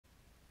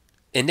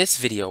In this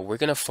video, we're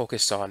going to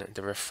focus on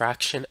the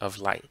refraction of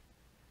light.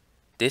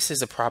 This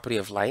is a property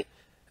of light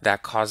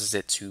that causes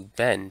it to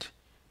bend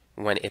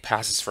when it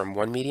passes from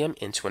one medium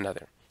into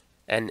another.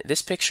 And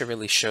this picture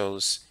really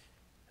shows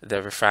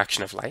the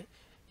refraction of light.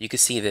 You can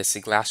see this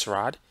glass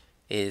rod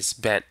is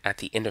bent at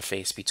the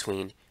interface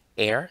between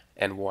air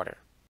and water.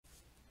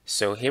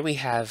 So here we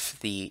have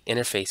the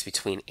interface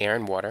between air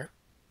and water,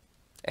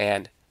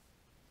 and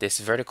this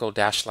vertical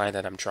dashed line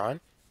that I'm drawing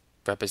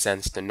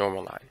represents the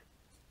normal line.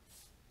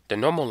 The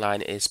normal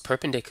line is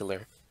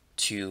perpendicular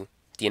to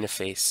the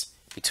interface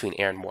between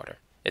air and water.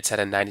 It's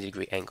at a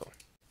 90-degree angle.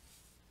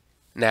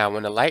 Now,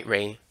 when a light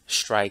ray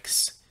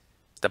strikes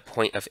the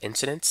point of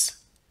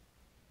incidence,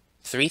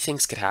 three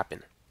things could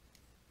happen.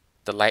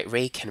 The light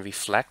ray can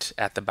reflect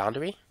at the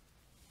boundary,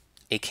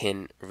 it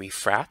can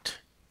refract,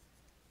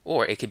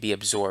 or it could be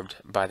absorbed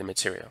by the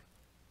material.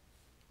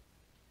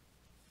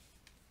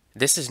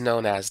 This is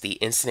known as the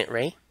incident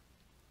ray.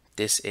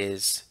 This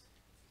is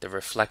the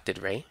reflected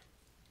ray.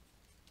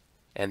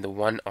 And the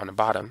one on the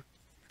bottom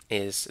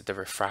is the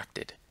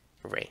refracted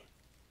ray.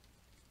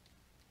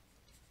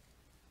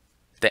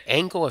 The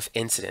angle of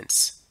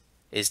incidence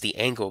is the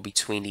angle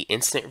between the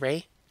incident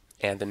ray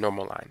and the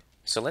normal line.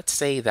 So let's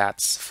say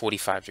that's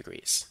 45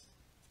 degrees.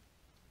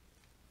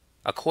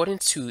 According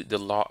to the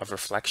law of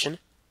reflection,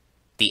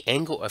 the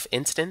angle of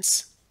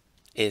incidence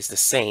is the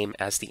same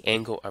as the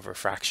angle of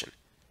refraction.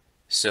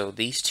 So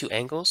these two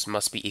angles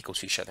must be equal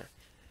to each other.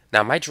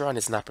 Now my drawing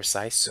is not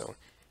precise, so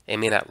it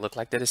may not look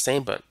like they're the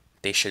same, but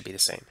they should be the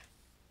same.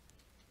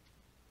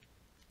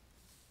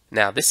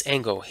 Now this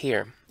angle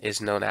here is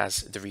known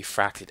as the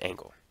refracted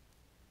angle.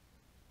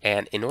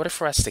 And in order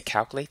for us to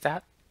calculate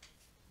that,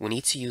 we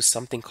need to use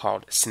something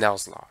called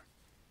Snell's law,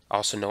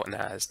 also known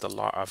as the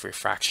law of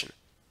refraction.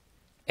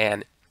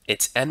 And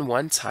it's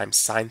n1 times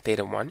sine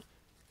theta 1,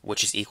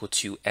 which is equal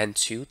to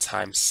n2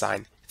 times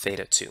sine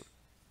theta 2.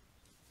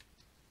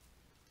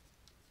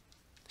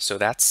 So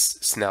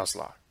that's Snell's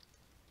law.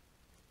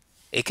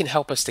 It can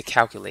help us to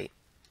calculate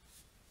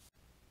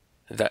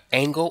the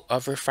angle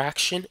of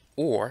refraction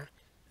or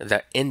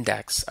the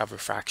index of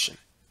refraction.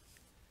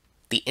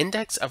 The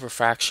index of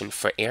refraction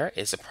for air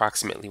is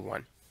approximately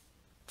 1.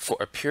 For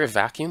a pure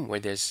vacuum where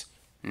there's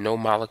no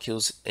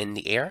molecules in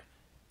the air,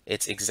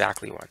 it's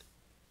exactly 1.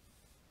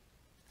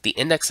 The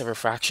index of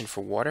refraction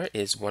for water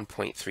is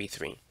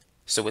 1.33.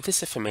 So with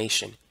this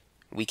information,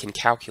 we can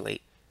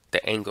calculate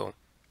the angle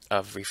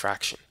of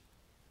refraction.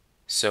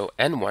 So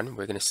n1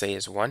 we're going to say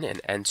is 1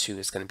 and n2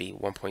 is going to be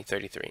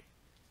 1.33.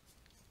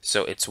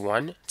 So it's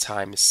 1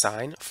 times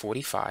sine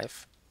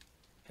 45,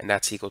 and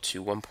that's equal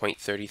to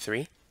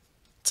 1.33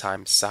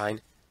 times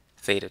sine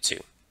theta 2.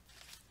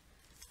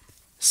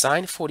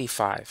 Sine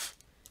 45,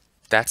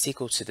 that's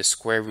equal to the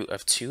square root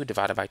of 2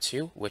 divided by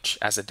 2, which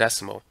as a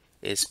decimal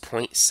is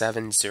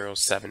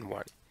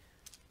 0.7071.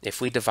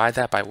 If we divide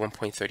that by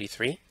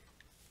 1.33,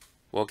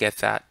 we'll get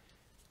that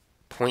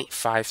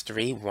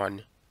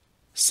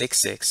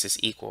 0.53166 is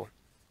equal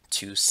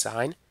to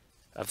sine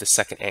of the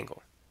second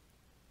angle.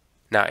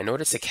 Now, in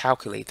order to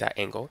calculate that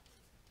angle,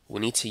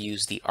 we need to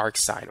use the arc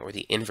sine or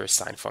the inverse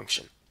sine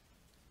function.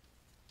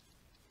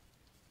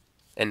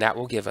 And that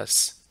will give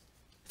us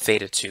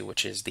theta 2,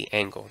 which is the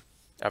angle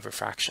of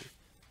refraction.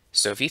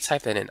 So if you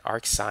type in an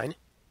arc sine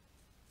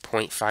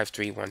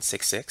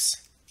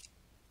 0.53166,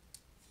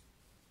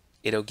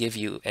 it'll give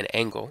you an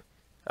angle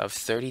of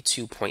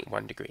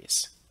 32.1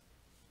 degrees.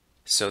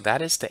 So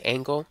that is the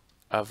angle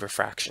of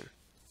refraction.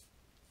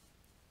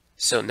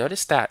 So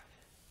notice that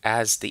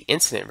as the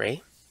incident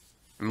ray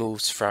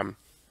moves from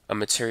a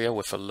material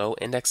with a low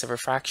index of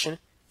refraction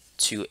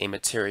to a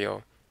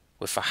material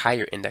with a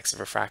higher index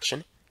of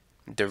refraction,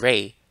 the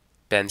ray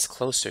bends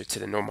closer to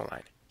the normal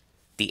line.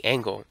 The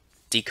angle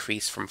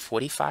decreased from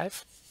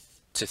 45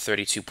 to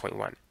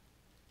 32.1.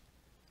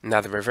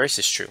 Now the reverse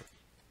is true.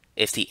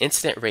 If the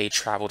incident ray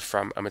traveled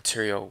from a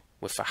material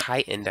with a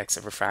high index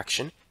of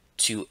refraction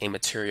to a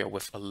material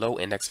with a low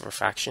index of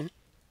refraction,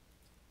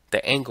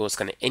 the angle is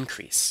going to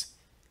increase.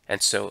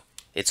 And so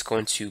it's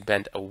going to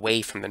bend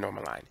away from the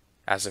normal line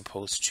as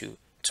opposed to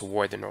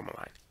toward the normal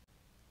line.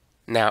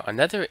 Now,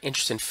 another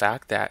interesting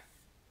fact that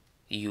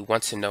you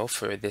want to know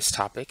for this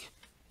topic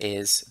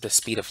is the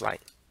speed of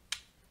light.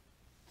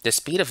 The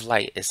speed of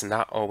light is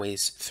not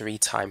always 3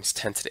 times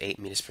 10 to the 8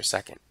 meters per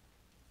second.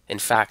 In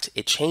fact,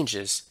 it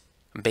changes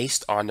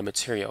based on the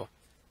material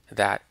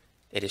that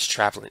it is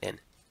traveling in.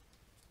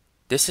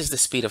 This is the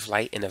speed of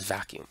light in a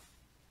vacuum.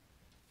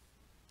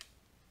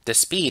 The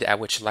speed at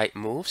which light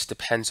moves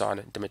depends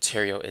on the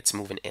material it's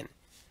moving in.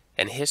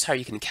 And here's how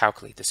you can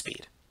calculate the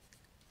speed.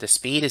 The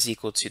speed is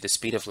equal to the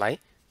speed of light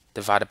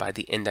divided by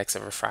the index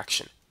of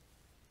refraction.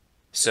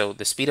 So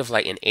the speed of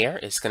light in air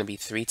is going to be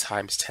 3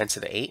 times 10 to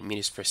the 8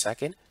 meters per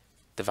second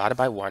divided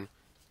by 1,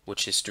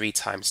 which is 3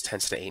 times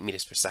 10 to the 8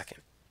 meters per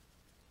second.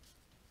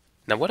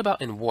 Now what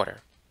about in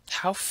water?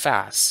 How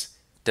fast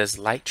does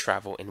light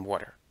travel in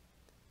water?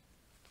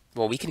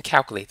 Well, we can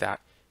calculate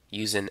that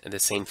using the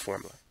same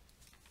formula.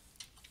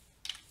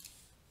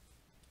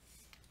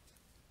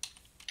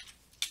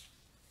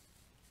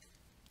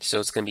 So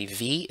it's going to be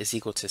V is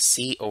equal to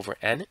C over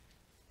N.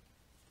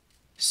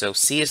 So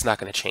C is not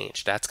going to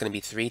change. That's going to be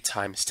 3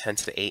 times 10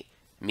 to the 8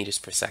 meters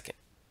per second.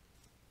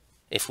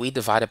 If we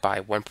divide it by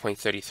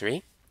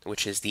 1.33,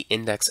 which is the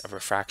index of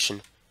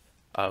refraction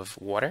of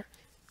water,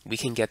 we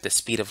can get the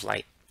speed of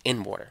light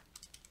in water.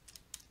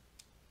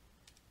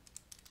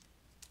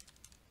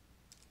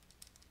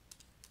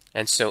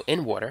 And so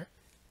in water,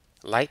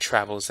 light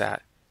travels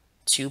at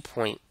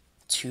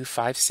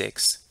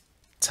 2.256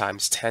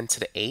 times 10 to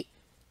the 8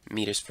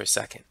 meters per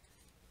second.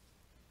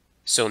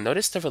 So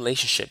notice the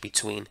relationship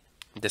between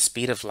the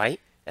speed of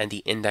light and the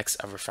index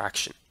of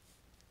refraction.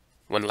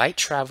 When light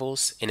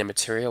travels in a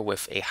material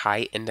with a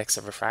high index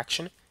of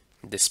refraction,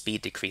 the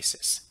speed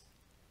decreases.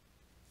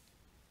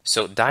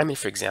 So diamond,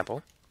 for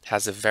example,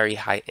 has a very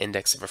high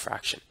index of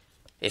refraction.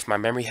 If my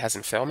memory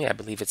hasn't failed me, I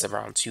believe it's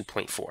around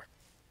 2.4.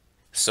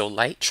 So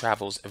light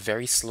travels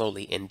very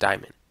slowly in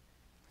diamond,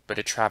 but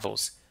it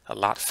travels a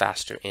lot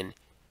faster in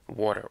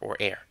water or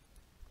air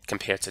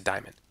compared to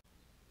diamond.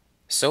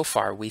 So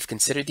far, we've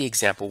considered the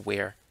example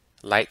where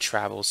light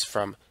travels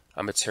from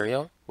a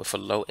material with a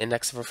low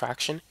index of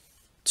refraction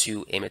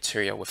to a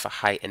material with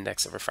a high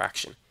index of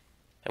refraction.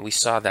 And we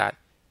saw that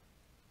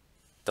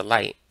the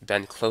light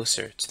bent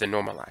closer to the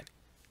normal line.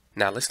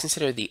 Now let's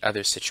consider the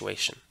other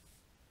situation.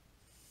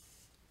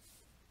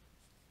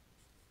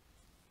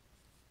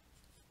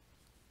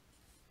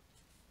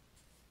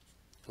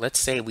 Let's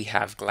say we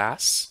have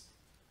glass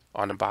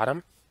on the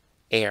bottom,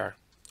 air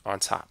on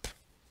top.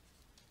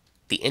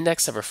 The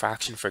index of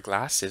refraction for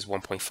glass is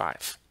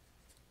 1.5.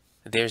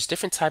 There's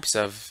different types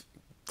of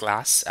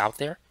glass out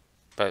there,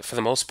 but for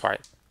the most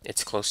part,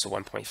 it's close to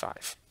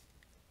 1.5.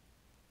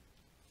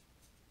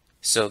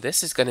 So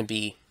this is going to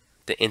be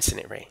the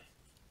incident ray.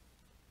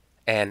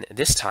 And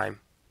this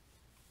time,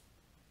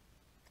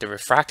 the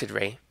refracted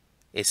ray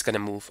is going to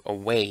move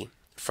away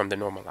from the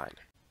normal line.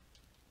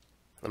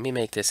 Let me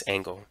make this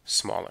angle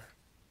smaller.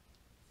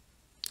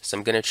 So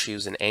I'm going to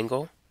choose an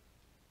angle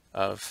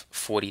of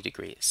 40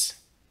 degrees.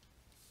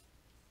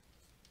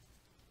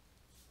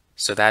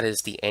 So that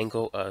is the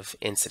angle of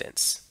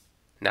incidence.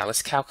 Now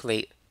let's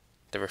calculate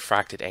the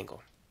refracted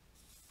angle.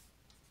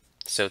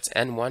 So it's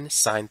N1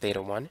 sine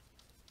theta 1,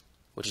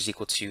 which is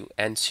equal to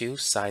N2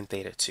 sine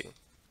theta 2.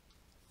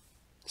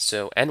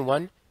 So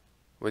N1,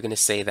 we're going to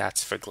say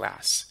that's for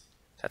glass.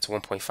 That's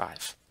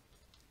 1.5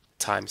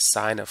 times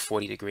sine of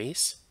 40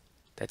 degrees.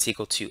 That's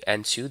equal to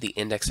N2, the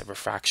index of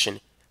refraction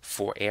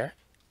for air,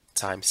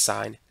 times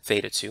sine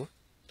theta 2,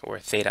 or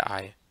theta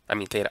r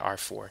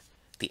for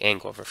the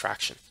angle of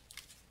refraction.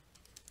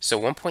 So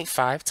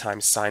 1.5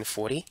 times sine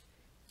 40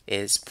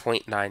 is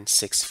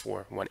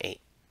 0.96418.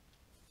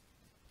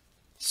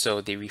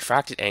 So the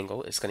refracted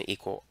angle is going to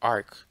equal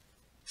arc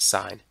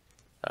sine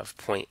of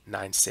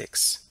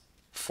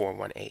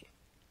 0.96418.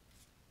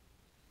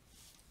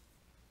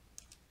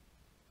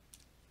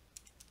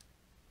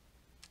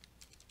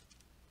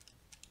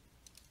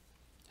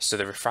 So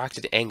the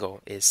refracted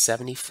angle is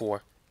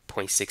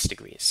 74.6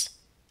 degrees.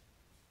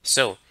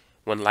 So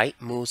when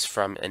light moves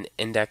from a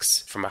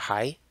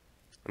high,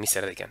 let me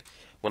say that again.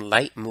 When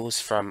light moves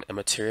from a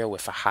material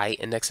with a high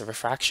index of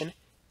refraction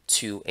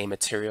to a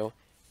material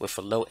with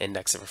a low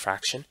index of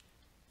refraction,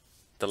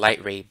 the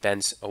light ray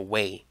bends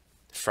away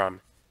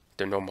from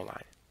the normal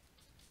line.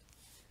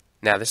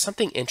 Now there's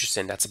something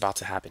interesting that's about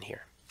to happen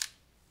here.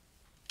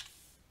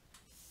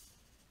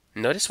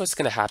 Notice what's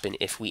going to happen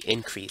if we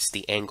increase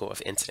the angle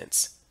of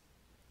incidence.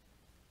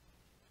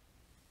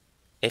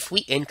 If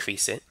we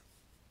increase it,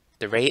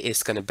 the ray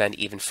is going to bend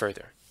even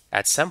further.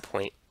 At some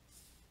point,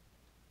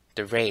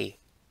 the ray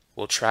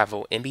will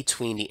travel in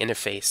between the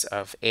interface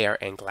of air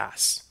and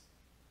glass.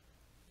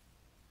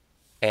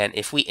 And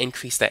if we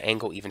increase that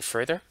angle even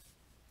further,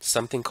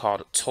 something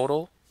called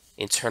total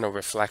internal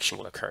reflection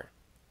will occur,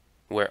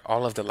 where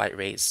all of the light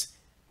rays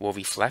will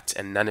reflect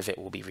and none of it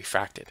will be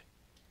refracted.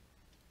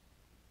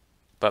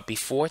 But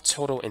before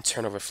total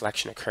internal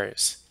reflection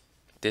occurs,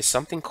 there's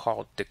something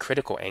called the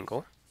critical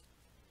angle,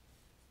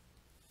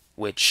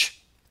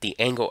 which the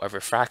angle of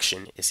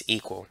refraction is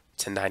equal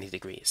to 90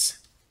 degrees.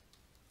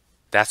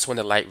 That's when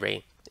the light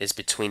ray is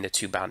between the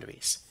two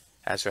boundaries,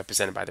 as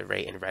represented by the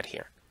ray in red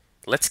here.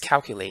 Let's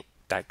calculate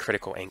that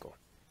critical angle.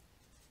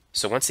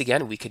 So once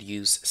again, we could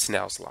use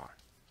Snell's law.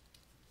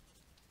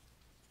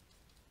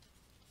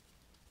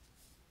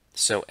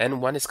 So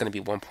N1 is going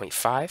to be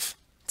 1.5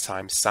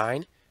 times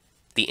sine.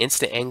 The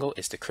incident angle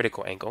is the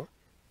critical angle.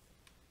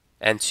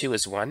 N2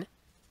 is 1.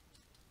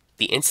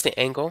 The incident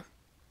angle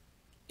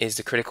is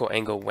the critical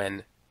angle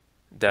when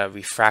the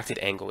refracted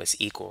angle is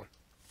equal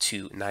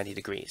to 90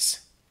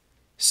 degrees.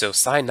 So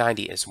sine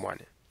 90 is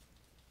 1.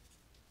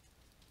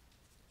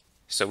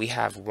 So we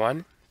have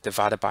 1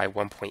 divided by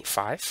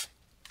 1.5.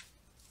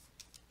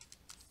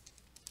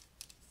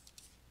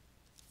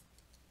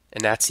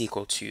 And that's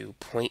equal to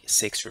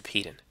 0.6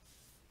 repeating.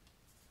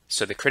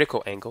 So the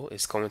critical angle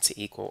is going to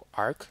equal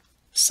arc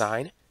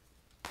sine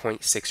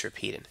 0.6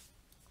 repeating,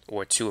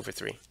 or 2 over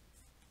 3.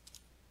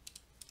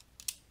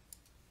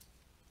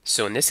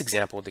 So in this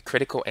example, the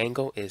critical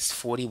angle is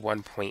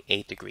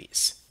 41.8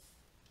 degrees.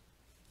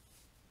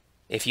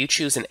 if you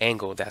choose an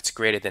angle that's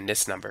greater than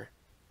this number,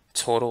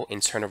 total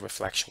internal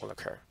reflection will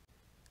occur.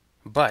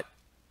 But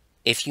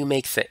if you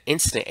make the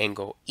incident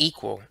angle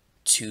equal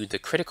to the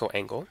critical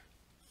angle,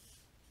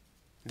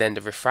 then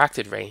the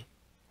refracted ray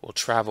will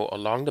travel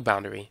along the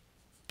boundary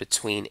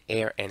between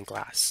air and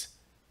glass,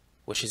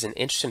 which is an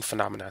interesting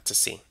phenomenon to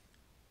see.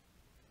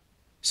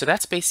 So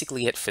that's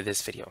basically it for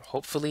this video.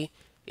 Hopefully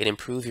it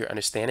improved your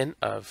understanding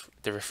of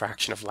the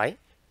refraction of light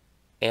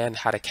and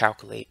how to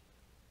calculate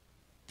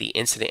the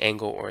incident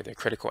angle or the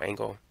critical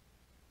angle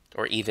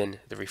or even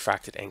the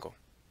refracted angle.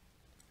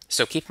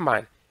 So keep in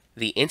mind,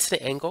 the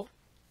incident angle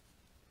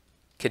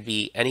could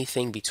be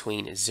anything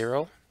between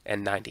 0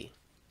 and 90.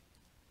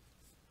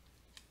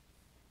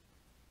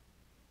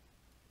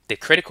 The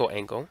critical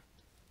angle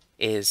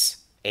is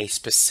a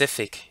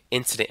specific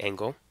incident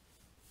angle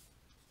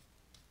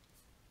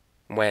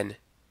when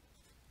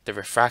the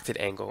refracted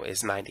angle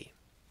is 90.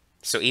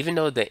 So even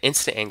though the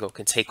incident angle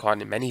can take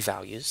on many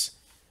values,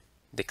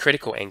 the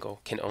critical angle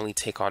can only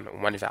take on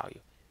one value.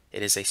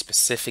 It is a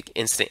specific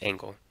incident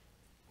angle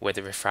where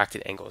the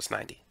refracted angle is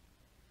 90.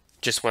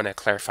 Just want to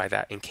clarify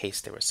that in case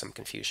there was some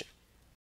confusion.